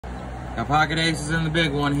Got pocket aces in the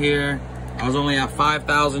big one here. I was only at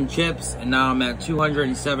 5,000 chips, and now I'm at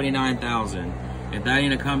 279,000. If that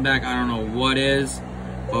ain't a comeback, I don't know what is.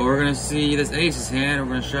 But we're gonna see this aces hand. We're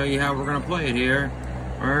gonna show you how we're gonna play it here.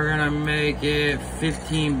 We're gonna make it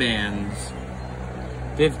 15 bands.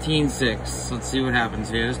 15-6. Let's see what happens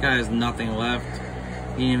here. This guy has nothing left.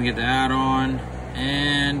 He didn't even get the add-on.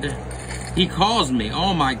 And he calls me.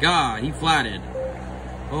 Oh my god, he flatted.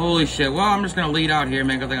 Holy shit. Well, I'm just gonna lead out here,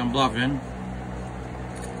 make it think I'm bluffing.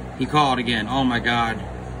 He called again. Oh my god.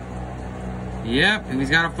 Yep, if he's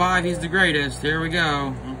got a 5, he's the greatest. Here we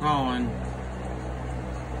go. I'm calling.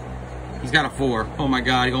 He's got a 4. Oh my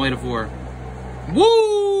god, he only had a 4.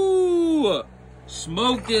 Woo!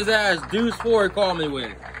 Smoked his ass. Deuce 4 he called me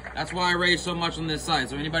with. That's why I raised so much on this side.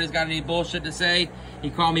 So if anybody's got any bullshit to say,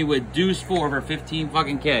 he called me with Deuce 4 for 15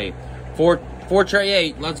 fucking K. 4 tray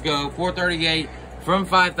 8. Let's go. 438 from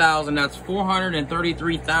 5,000. That's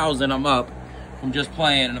 433,000. I'm up from just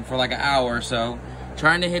playing for like an hour or so.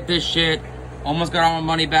 Trying to hit this shit. Almost got all my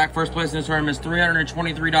money back. First place in this tournament is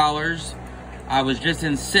 $323. I was just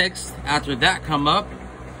in 6th after that come up.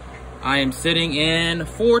 I am sitting in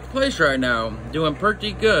 4th place right now, doing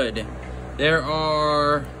pretty good. There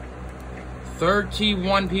are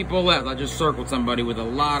 31 people left. I just circled somebody with a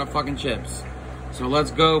lot of fucking chips. So let's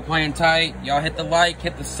go, playing tight. Y'all hit the like,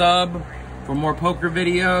 hit the sub for more poker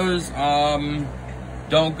videos.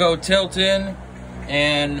 Don't go tilting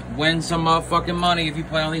and win some motherfucking money if you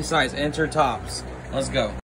play on these sites. Enter tops. Let's go.